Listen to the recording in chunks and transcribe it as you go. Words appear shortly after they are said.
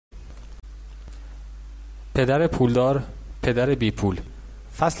پدر پولدار، پدر بی پول.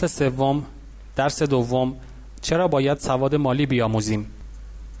 فصل سوم، درس دوم، چرا باید سواد مالی بیاموزیم؟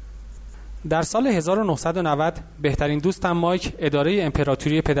 در سال 1990 بهترین دوستم مایک اداره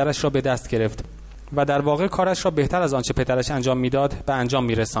امپراتوری پدرش را به دست گرفت و در واقع کارش را بهتر از آنچه پدرش انجام میداد به انجام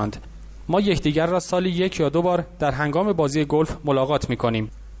میرساند. ما یکدیگر را سالی 1 یا 2 بار در هنگام بازی گلف ملاقات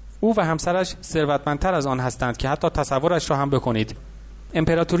میکنیم. او و همسرش ثروتمندتر از آن هستند که حتی تصورش را هم بکنید.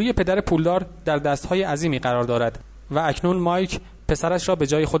 امپراتوری پدر پولدار در دستهای عظیمی قرار دارد و اکنون مایک پسرش را به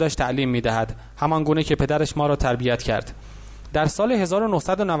جای خودش تعلیم میدهد، همان گونه که پدرش ما را تربیت کرد. در سال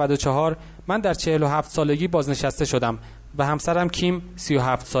 1994 من در 47 سالگی بازنشسته شدم و همسرم کیم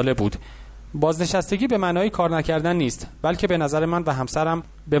 37 ساله بود. بازنشستگی به معنای کار نکردن نیست، بلکه به نظر من و همسرم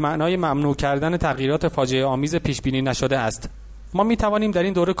به معنای ممنوع کردن تغییرات فاجعه آمیز پیش بینی نشده است. ما می توانیم در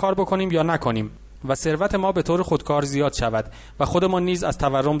این دوره کار بکنیم یا نکنیم و ثروت ما به طور خودکار زیاد شود و خودمان نیز از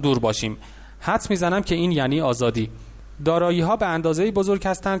تورم دور باشیم. حدس میزنم که این یعنی آزادی. دارایی ها به اندازه‌ای بزرگ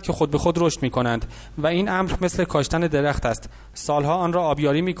هستند که خود به خود رشد می‌کنند و این امر مثل کاشتن درخت است. سالها آن را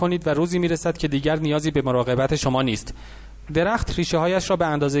آبیاری می‌کنید و روزی می‌رسد که دیگر نیازی به مراقبت شما نیست. درخت ریشه‌هایش را به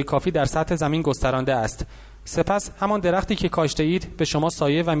اندازه کافی در سطح زمین گسترانده است. سپس همان درختی که کاشته اید به شما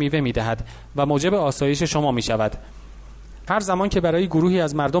سایه و میوه می‌دهد و موجب آسایش شما می‌شود. هر زمان که برای گروهی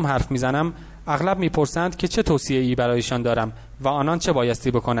از مردم حرف می‌زنم، اغلب می‌پرسند که چه توصیه‌ای برایشان دارم و آنان چه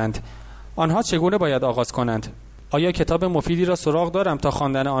بایستی بکنند. آنها چگونه باید آغاز کنند؟ آیا کتاب مفیدی را سراغ دارم تا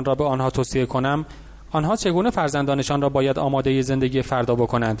خواندن آن را به آنها توصیه کنم؟ آنها چگونه فرزندانشان را باید آماده زندگی فردا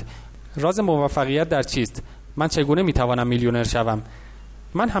بکنند؟ راز موفقیت در چیست؟ من چگونه میتوانم میلیونر شوم؟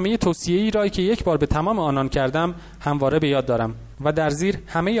 من همه توصیه‌ای را که یک بار به تمام آنان کردم همواره به یاد دارم و در زیر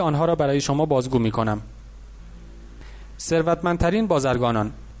همه آنها را برای شما بازگو میکنم. ثروتمندترین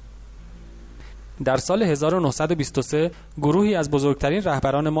بازرگانان. در سال 1923 گروهی از بزرگترین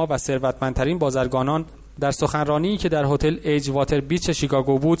رهبران ما و ثروتمندترین بازرگانان در سخنرانی که در هتل ایج واتر بیچ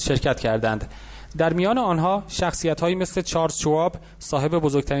شیکاگو بود شرکت کردند. در میان آنها شخصیت‌هایی مثل چارلز شواب، صاحب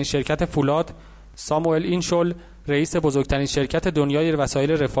بزرگترین شرکت فولاد، ساموئل اینشول، رئیس بزرگترین شرکت دنیای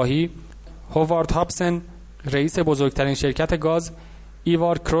وسایل رفاهی، هوارد هابسن، رئیس بزرگترین شرکت گاز،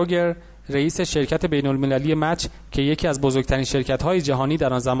 ایوار کروگر، رئیس شرکت بین‌المللی مچ که یکی از بزرگترین شرکت‌های جهانی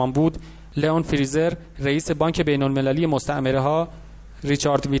در آن زمان بود، لئون فریزر، رئیس بانک بین‌المللی مستعمره‌ها،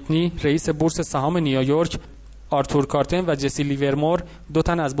 ریچارد ویتنی، رئیس بورس سهام نیویورک، آرتور کارتن و جسی لیورمور، 2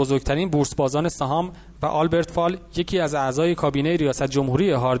 تن از بزرگترین بورسبازان سهام و آلبرت فال، یکی از اعضای کابینه ریاست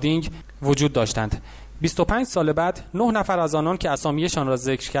جمهوری هاردینگ وجود داشتند. 25 سال بعد 9 نفر از آنان که اسامیشان را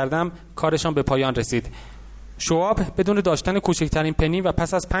ذکر کردم کارشان به پایان رسید. شواب بدون داشتن کوچکترین پنی و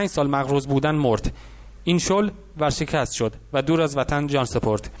پس از 5 سال مقروض بودن مرد. اینشول ورشکست شد و دور از وطن جان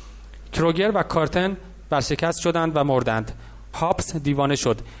سپرد. کروگر و کارتن ورشکست شدند و مردند. هابس دیوانه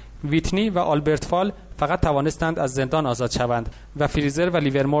شد. ویتنی و آلبرت فال فقط توانستند از زندان آزاد شوند و فریزر و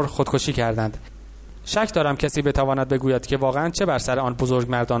لیورمور خودکشی کردند. شک دارم کسی بتواند بگوید که واقعا چه بر سر آن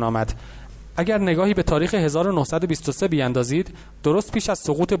بزرگمردان آمد. اگر نگاهی به تاریخ 1923 بیاندازید، درست پیش از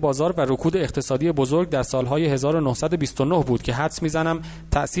سقوط بازار و رکود اقتصادی بزرگ در سالهای 1929 بود که حدس میزنم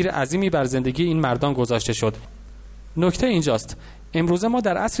تأثیر عظیمی بر زندگی این مردان گذاشته شد. نکته اینجاست، امروزه ما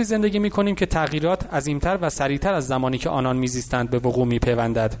در عصری زندگی می‌کنیم که تغییرات عظیمتر و سریعتر از زمانی که آنان میزیستند به وقوع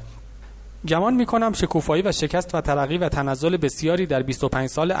می‌پیوندد. گمان می‌کنم شکوفایی و شکست و ترقی و تنزل بسیاری در 25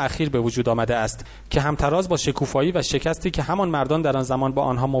 سال اخیر به وجود آمده است که همتراز با شکوفایی و شکستی که همان مردان در آن زمان با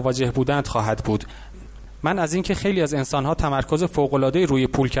آنها مواجه بودند خواهد بود. من از اینکه خیلی از انسان‌ها تمرکز فوق‌العاده روی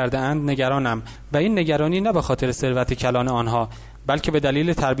پول کرده‌اند نگرانم و این نگرانی نه به خاطر ثروت کلان آنها، بلکه به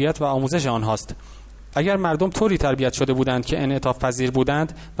دلیل تربیت و آموزش آنهاست. اگر مردم طوری تربیت شده بودند که انعطاف پذیر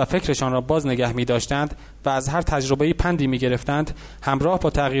بودند و فکرشان را باز نگه می داشتند و از هر تجربه‌ای پندی می گرفتند، همراه با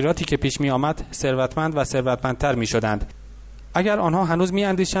تغییراتی که پیش می آمد ثروتمند و ثروتمندتر می شدند. اگر آنها هنوز می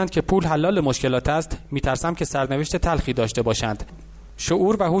اندیشند که پول حلال مشکلات است، می ترسم که سرنوشت تلخی داشته باشند.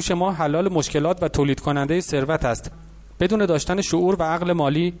 شعور و هوش ما حلال مشکلات و تولید کننده ثروت است. بدون داشتن شعور و عقل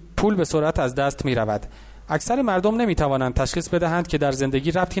مالی، پول به سرعت از دست می رود. اکثر مردم نمیتوانند تشخیص بدهند که در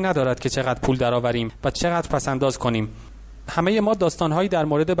زندگی ربطی ندارد که چقدر پول درآوریم و چقدر پسنداز کنیم. همه ما داستانهایی در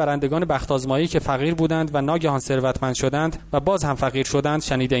مورد برندگان بخت‌آزمایی که فقیر بودند و ناگهان ثروتمند شدند و باز هم فقیر شدند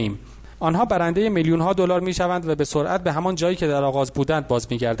شنیده ایم. آنها برنده میلیون‌ها دلار میشوند و به سرعت به همان جایی که در آغاز بودند باز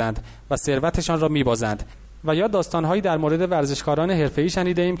میگردند و ثروتشان را میبازند. و یا داستانهایی در مورد ورزشکاران حرفه‌ای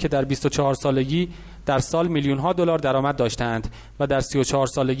شنیده ایم که در 24 سالگی در سال میلیون‌ها دلار درآمد داشتند و در 34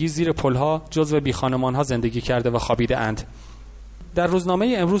 سالگی زیر پل‌ها جزو بی‌خانمان‌ها زندگی کرده و خوابیده‌اند. در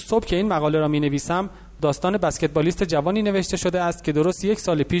روزنامه امروز صبح که این مقاله را می‌نویسم، داستان بسکتبالیست جوانی نوشته شده است که درست 1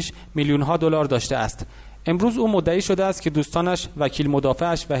 سال پیش میلیون‌ها دلار داشته است. امروز او مدعی شده است که دوستانش، وکیل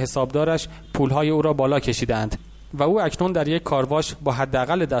مدافعش و حسابدارش پولهای او را بالا کشیدند و او اکنون در یک کارواش با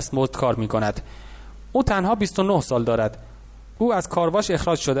حداقل دستمزد کار می‌کند. او تنها 29 سال دارد. او از کارواش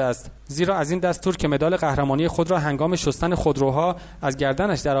اخراج شده است، زیرا از این دستور که مدال قهرمانی خود را هنگام شستن خودروها از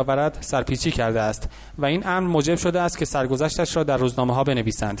گردنش درآورد سرپیچی کرده است و این امر موجب شده است که سرگذشتش را در روزنامه‌ها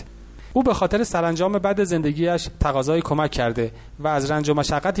بنویسند. او به خاطر سرانجام بد زندگیش تقاضای کمک کرده و از رنج و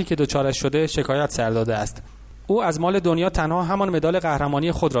مشقتی که دچارش شده شکایت سر داده است. او از مال دنیا تنها همان مدال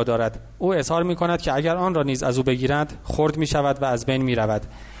قهرمانی خود را دارد. او اظهار می‌کند که اگر آن را نیز از او بگیرند خرد می‌شود و از بین می‌رود.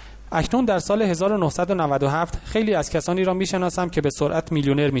 اکنون در سال 1997 خیلی از کسانی را می‌شناسم که به سرعت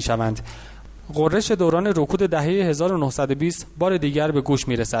میلیونر می‌شوند. غرش دوران رکود دهه 1920 بار دیگر به گوش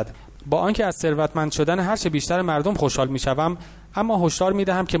می‌رسد. با آنکه از ثروتمند شدن هر چه بیشتر مردم خوشحال می‌شوم، اما هشدار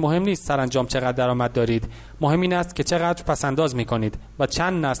می‌دهم که مهم نیست سرانجام چقدر درآمد دارید. مهم این است که چقدر پس‌انداز می‌کنید و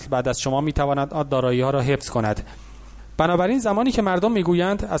چند نسل بعد از شما می‌تواند آن دارایی‌ها را حفظ کند. بنابراین زمانی که مردم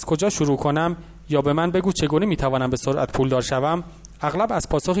می‌گویند از کجا شروع کنم یا به من بگو چگونه می‌توانم به سرعت پولدار شوم، اغلب از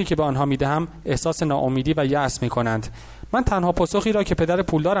پاسخی که به آنها می‌دهم احساس ناامیدی و یأس می‌کنند. من تنها پاسخی را که پدر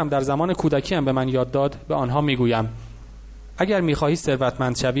پولدارم در زمان کودکیم به من یاد داد به آنها می‌گویم: اگر می‌خواهی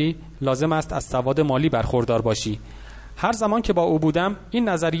ثروتمند شوی، لازم است از سواد مالی برخوردار باشی. هر زمان که با او بودم این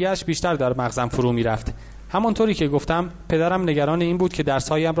نظریه‌اش بیشتر در مغزم فرو می‌رفت. همانطوری که گفتم پدرم نگران این بود که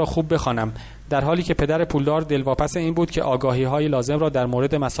درس‌هایم را خوب بخوانم، در حالی که پدر پولدار دلواپس این بود که آگاهی‌های لازم را در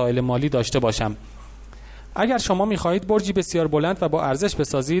مورد مسائل مالی داشته باشم. اگر شما می‌خواهید برجی بسیار بلند و با ارزش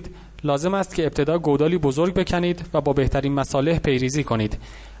بسازید، لازم است که ابتدا گودالی بزرگ بکنید و با بهترین مصالح پیریزی کنید.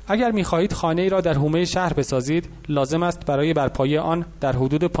 اگر می‌خواهید خانه‌ای را در حومه شهر بسازید، لازم است برای برپایه آن در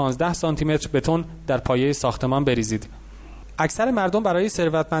حدود 15 سانتیمتر بتون در پایه ساختمان بریزید. اکثر مردم برای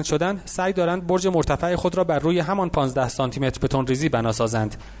ثروتمند شدن سعی دارند برج مرتفع خود را بر روی همان 15 سانتیمتر بتون ریزی بنا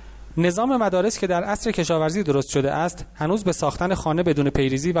سازند. نظام مدارس که در عصر کشاورزی درست شده است، هنوز به ساختن خانه بدون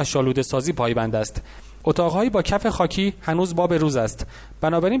پیریزی و شالوده سازی پایبند است. اتاق‌های با کف خاکی هنوز باب روز است.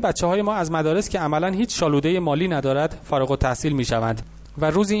 بنابراین بچه‌های ما از مدارس که عملاً هیچ شالوده مالی ندارد، فارغ التحصیل می‌شوند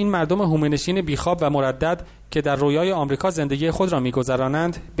و روزی این مردم هومه‌نشین بیخواب و مردد که در رویای آمریکا زندگی خود را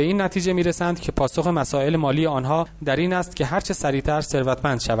می‌گذرانند، به این نتیجه می‌رسند که پاسخ مسائل مالی آنها در این است که هرچه سریعتر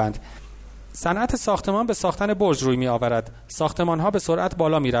ثروتمند شوند. صنعت ساختمان به ساختن برج روی می‌آورد. ساختمان‌ها به سرعت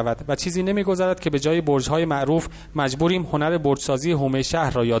بالا می‌رود و چیزی نمی‌گذرد که به جای برج‌های معروف مجبوریم هنر برج‌سازی حومه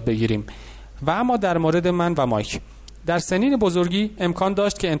شهر را یاد بگیریم. و اما در مورد من و مایک، در سنین بزرگی امکان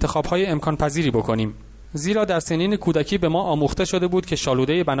داشت که انتخاب‌های امکان پذیری بکنیم، زیرا در سنین کودکی به ما آموخته شده بود که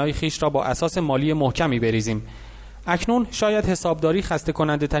شالوده بنای خیش را با اساس مالی محکمی بریزیم. اکنون شاید حسابداری خسته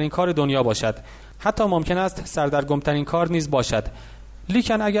کننده ترین کار دنیا باشد، حتی ممکن است سردرگم ترین کار نیز باشد.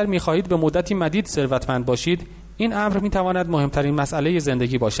 لیکن اگر می‌خواهید به مدتی مدید ثروتمند باشید، این امر می‌تواند مهمترین مسئله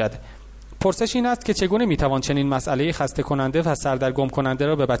زندگی باشد. پرسش این است که چگونه می‌توان چنین مسئله خسته کننده و سردرگم کننده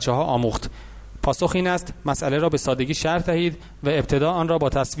را به بچه‌ها آموخت؟ پاسخ این است مسئله را به سادگی شرح دهید و ابتدا آن را با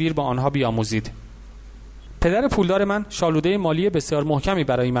تصویر با آنها بیاموزید. پدر پولدار من شالوده مالی بسیار محکمی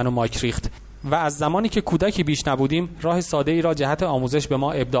برای من و مایک ریخت و از زمانی که کودکی بیش نبودیم راه ساده ای را جهت آموزش به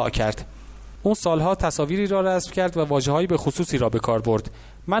ما ابداع کرد. اون سالها تصاویری را رسم کرد و واژه‌های به خصوصی را به کار برد.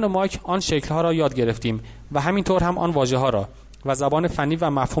 من و مایک آن شکل‌ها را یاد گرفتیم و همینطور هم آن واژه‌ها را و زبان فنی و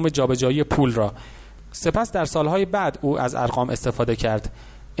مفهوم جابجایی پول را. سپس در سالهای بعد او از ارقام استفاده کرد.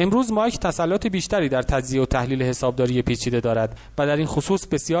 امروز مایک تسلط بیشتری در تجزیه و تحلیل حسابداری پیچیده دارد و در این خصوص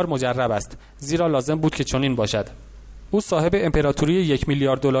بسیار مجرب است، زیرا لازم بود که چنین باشد. او صاحب امپراتوری 1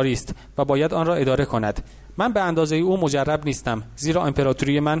 میلیارد دلاری است و باید آن را اداره کند. من به اندازه او مجرب نیستم، زیرا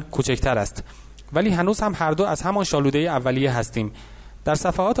امپراتوری من کوچکتر است، ولی هنوز هم هر دو از همان شالوده اولیه هستیم. در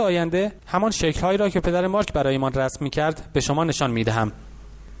صفحات آینده همان شکل‌هایی را که پدر مارک برایمان رسم می‌کرد به شما نشان می‌دهم.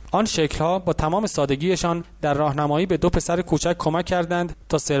 آن شکل‌ها با تمام سادگیشان در راهنمایی به 2 پسر کوچک کمک کردند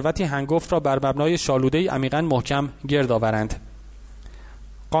تا ثروتی هنگفت را بر مبنای شالوده‌ای عمیقاً محکم گرد آورند.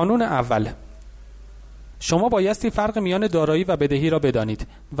 قانون اول: شما بایستی فرق میان دارایی و بدهی را بدانید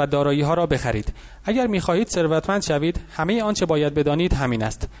و دارایی‌ها را بخرید. اگر می‌خواهید ثروتمند شوید، همه آنچه باید بدانید همین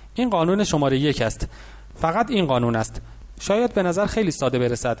است. این قانون شماره 1 است. فقط این قانون است. شاید به نظر خیلی ساده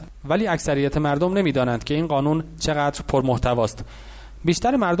برسد، ولی اکثریت مردم نمی‌دانند که این قانون چقدر پرمحتواست.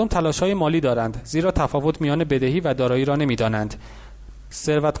 بیشتر مردم تلاش‌های مالی دارند، زیرا تفاوت میان بدهی و دارایی را نمی‌دانند.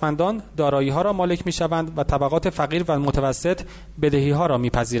 ثروتمندان دارایی‌ها را مالک می‌شوند و طبقات فقیر و متوسط بدهی‌ها را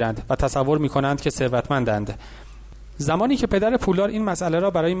می‌پذیرند و تصور می‌کنند که ثروتمندند. زمانی که پدر پولدار این مسئله را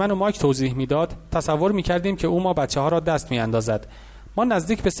برای من و مایک توضیح می‌داد، تصور می‌کردیم که او ما بچه‌ها را دست می‌اندازد. ما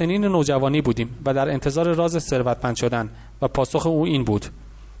نزدیک به سنین نوجوانی بودیم و در انتظار راز ثروتمند شدن و پاسخ او این بود.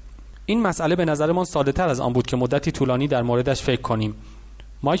 این مسئله به نظرمان ساده‌تر از آن بود که مدتی طولانی در موردش فکر کنیم.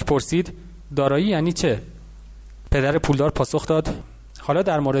 مایک پرسید: دارایی یعنی چه؟ پدر پولدار پاسخ داد: حالا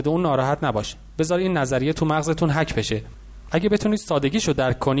در مورد اون ناراحت نباش. بذار این نظریه تو مغزتون حک بشه. اگه بتونید سادگیشو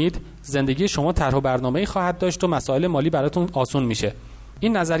درک کنید، زندگی شما طرح و برنامه‌ای خواهد داشت و مسائل مالی براتون آسون میشه.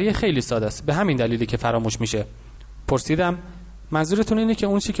 این نظریه خیلی ساده است، به همین دلیلی که فراموش میشه. پرسیدم: منظورتون اینه که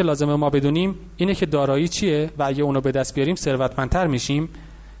اون چیزی که لازمه ما بدونیم اینه که دارایی چیه و اگه اونو به دست بیاریم ثروتمندتر میشیم؟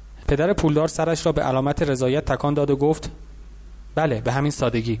 پدر پولدار سرش را به علامت رضایت تکان داد و گفت: بله، به همین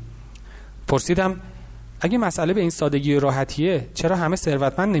سادگی. پرسیدم: اگه مسئله به این سادگی و راحتیه، چرا همه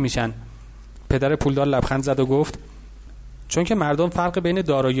ثروتمند نمیشن؟ پدر پولدار لبخند زد و گفت: چون که مردم فرق بین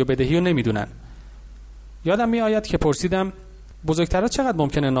دارایی و بدهی رو نمیدونن. یادم میآید که پرسیدم: بزرگترها چقدر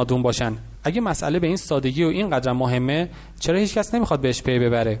ممکنه نادون باشن؟ اگه مسئله به این سادگی و اینقدر مهمه، چرا هیچ کس نمیخواد بهش پی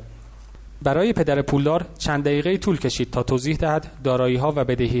ببره؟ برای پدر پولدار چند دقیقه طول کشید تا توضیح دهد دارایی‌ها و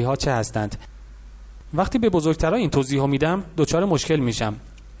بدهی‌ها چه هستند. وقتی به بزرگترها این توضیحو میدم، دچار مشکل میشم.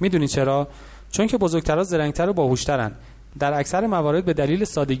 میدونی چرا؟ چون که بزرگترها زرنگتر و باهوشترن. در اکثر موارد به دلیل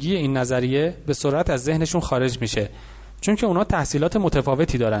سادگی این نظریه به سرعت از ذهنشون خارج میشه، چون که اونا تحصیلات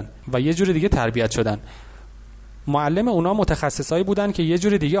متفاوتی دارن و یه جور دیگه تربیت شدن. معلم اونا متخصصایی بودن که یه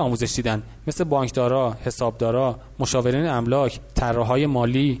جور دیگه آموزش دیدن، مثل بانکدارا، حسابدارا، مشاورین املاک، طراحای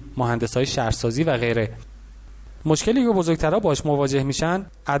مالی، مهندسای شهرسازی و غیره. مشکلی که بزرگترها باش مواجه میشن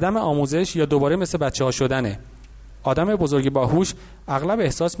عدم آموزش یا دوباره مثل بچه‌ها شدنه. آدم بزرگ باهوش اغلب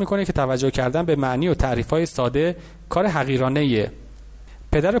احساس میکنه که توجه کردن به معنی و تعریف‌های ساده کار حقیرانه‌ایه.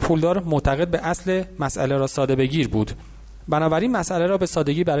 پدر پولدار معتقد به اصل مسئله را ساده بگیر بود. بنابراین مسئله را به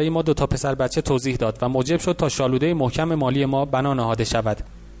سادگی برای ما 2 پسر بچه توضیح داد و موجب شد تا شالوده محکم مالی ما بنا نهاده شود.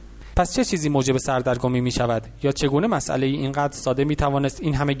 پس چه چیزی موجب سردرگمی می شود یا چگونه مسئله اینقدر ساده می توانست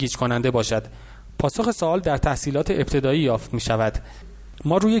این همه گیج کننده باشد؟ پاسخ سوال در تحصیلات ابتدایی یافت می شود.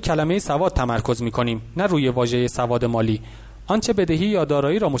 ما روی کلمه سواد تمرکز می کنیم، نه روی واژه سواد مالی. آنچه بدهی یا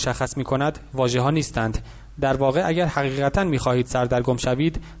دارایی را مشخص می کند واژه ها نیستند. در واقع اگر حقیقتا می خواهید سردرگم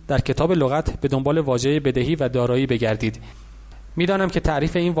شوید، در کتاب لغت به دنبال واژه بدهی و دارایی بگردید. میدانم که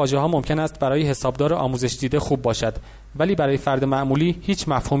تعریف این واژه ها ممکن است برای حسابدار آموزش دیده خوب باشد، ولی برای فرد معمولی هیچ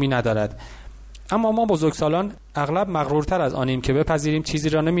مفهومی ندارد. اما ما بزرگسالان اغلب مغرورتر از آنیم که بپذیریم چیزی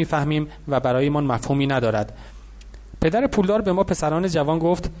را نمیفهمیم و برایمان مفهومی ندارد. پدر پولدار به ما پسران جوان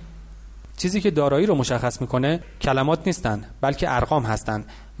گفت: چیزی که دارایی رو مشخص میکنه کلمات نیستن، بلکه ارقام هستن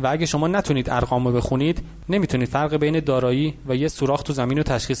و اگه شما نتونید ارقام رو بخونید، نمیتونید فرق بین دارایی و یه سوراخ تو زمین رو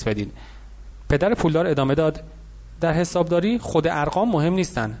تشخیص بدید. پدر پولدار ادامه داد: در حسابداری خود ارقام مهم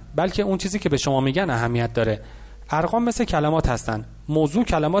نیستن، بلکه اون چیزی که به شما میگن اهمیت داره. ارقام مثل کلمات هستن. موضوع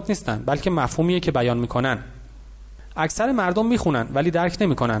کلمات نیستن، بلکه مفهومیه که بیان میکنن. اکثر مردم میخونن ولی درک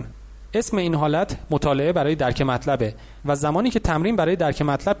نمیکنن. اسم این حالت مطالعه برای درک مطلبه و زمانی که تمرین برای درک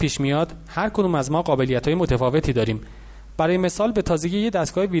مطلب پیش میاد، هر کدوم از ما قابلیت‌های متفاوتی داریم. برای مثال به تازگی یه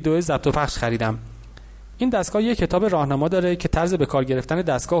دستگاه ویدیو ضبط و پخش خریدم. این دستگاه یه کتاب راهنما داره که طرز به کار گرفتن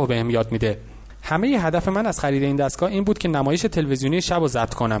دستگاهو بهم یاد میده. همه هدف من از خرید این دستگاه این بود که نمایش تلویزیونی شبو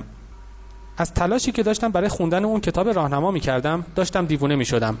ضبط کنم. از تلاشی که داشتم برای خوندن اون کتاب راهنما می‌کردم، داشتم دیوونه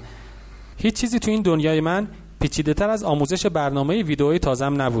می‌شدم. هیچ چیزی تو این دنیای من پیچیده‌تر از آموزش برنامه ویدئویی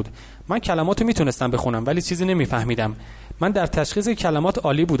تازم نبود. من کلماتو میتونستم بخونم ولی چیزی نمیفهمیدم. من در تشخیص کلمات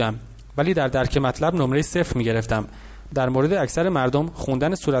عالی بودم ولی در درک مطلب نمره 0 میگرفتم. در مورد اکثر مردم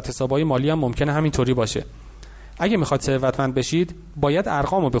خوندن صورت حسابای مالی هم ممکنه همینطوری باشه. اگه میخواد ثروتمند بشید، باید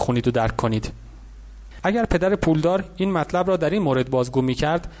ارقامو بخونید و درک کنید. اگر پدر پولدار این مطلب را در این مورد بازگو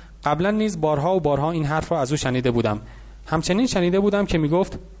میکرد، قبلا نیز بارها و بارها این حرف را از او شنیده بودم. همچنین شنیده بودم که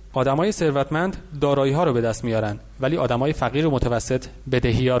میگفت آدمای ثروتمند دارایی‌ها رو به دست میارن، ولی آدمای فقیر و متوسط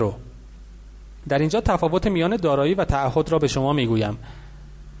بدهی‌ها رو. در اینجا تفاوت میان دارایی و تعهد را به شما میگویم.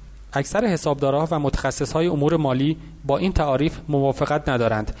 اکثر حسابدارها و متخصصهای امور مالی با این تعاریف موافقت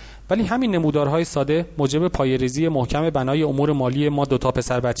ندارند، ولی همین نمودارهای ساده موجب پایه‌ریزی محکم بنای امور مالی ما 2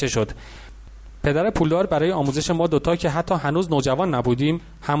 پسر بچه شد. پدر پولدار برای آموزش ما 2 که حتی هنوز نوجوان نبودیم،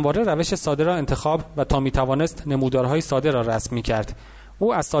 همواره روش ساده را انتخاب و تا میتوانست نمودارهای ساده را رسم میکرد.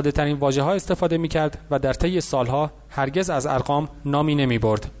 او از ساده ترین واژه ها استفاده میکرد و در طی سالها هرگز از ارقام نامی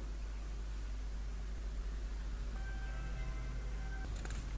نمیبرد.